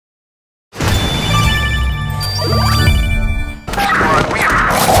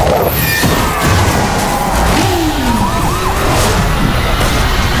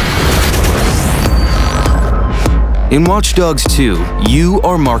In Watch Dogs 2, you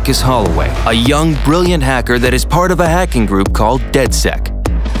are Marcus Holloway, a young, brilliant hacker that is part of a hacking group called DedSec.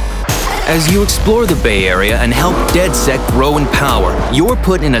 As you explore the Bay Area and help DedSec grow in power, you're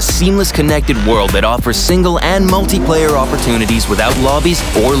put in a seamless connected world that offers single and multiplayer opportunities without lobbies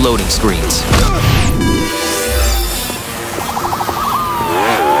or loading screens.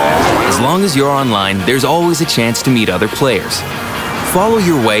 As long as you're online, there's always a chance to meet other players. Follow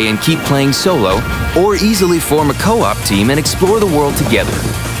your way and keep playing solo, or easily form a co-op team and explore the world together.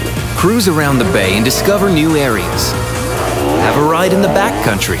 Cruise around the bay and discover new areas. Have a ride in the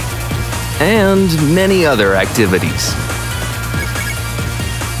backcountry. And many other activities.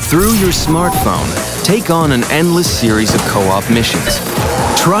 Through your smartphone, take on an endless series of co-op missions.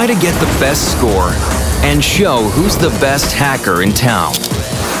 Try to get the best score and show who's the best hacker in town.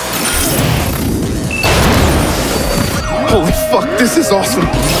 Holy fuck, this is awesome!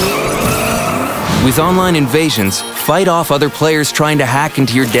 With online invasions, fight off other players trying to hack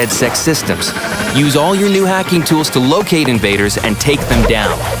into your DedSec systems. Use all your new hacking tools to locate invaders and take them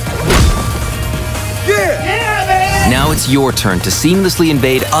down. Now it's your turn to seamlessly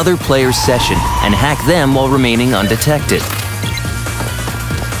invade other players' session and hack them while remaining undetected.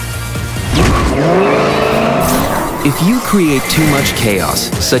 If you create too much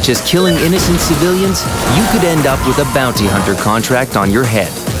chaos, such as killing innocent civilians, you could end up with a bounty hunter contract on your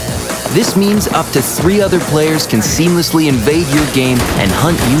head. This means up to 3 other players can seamlessly invade your game and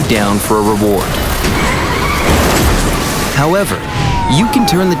hunt you down for a reward. However, you can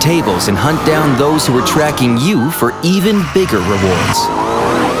turn the tables and hunt down those who are tracking you for even bigger rewards.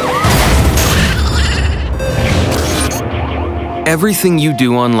 Everything you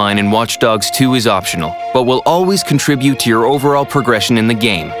do online in Watch Dogs 2 is optional, but will always contribute to your overall progression in the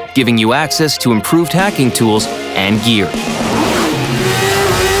game, giving you access to improved hacking tools and gear.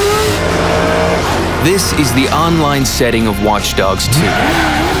 This is the online setting of Watch Dogs 2.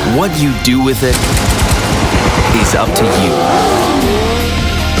 What you do with it is up to you.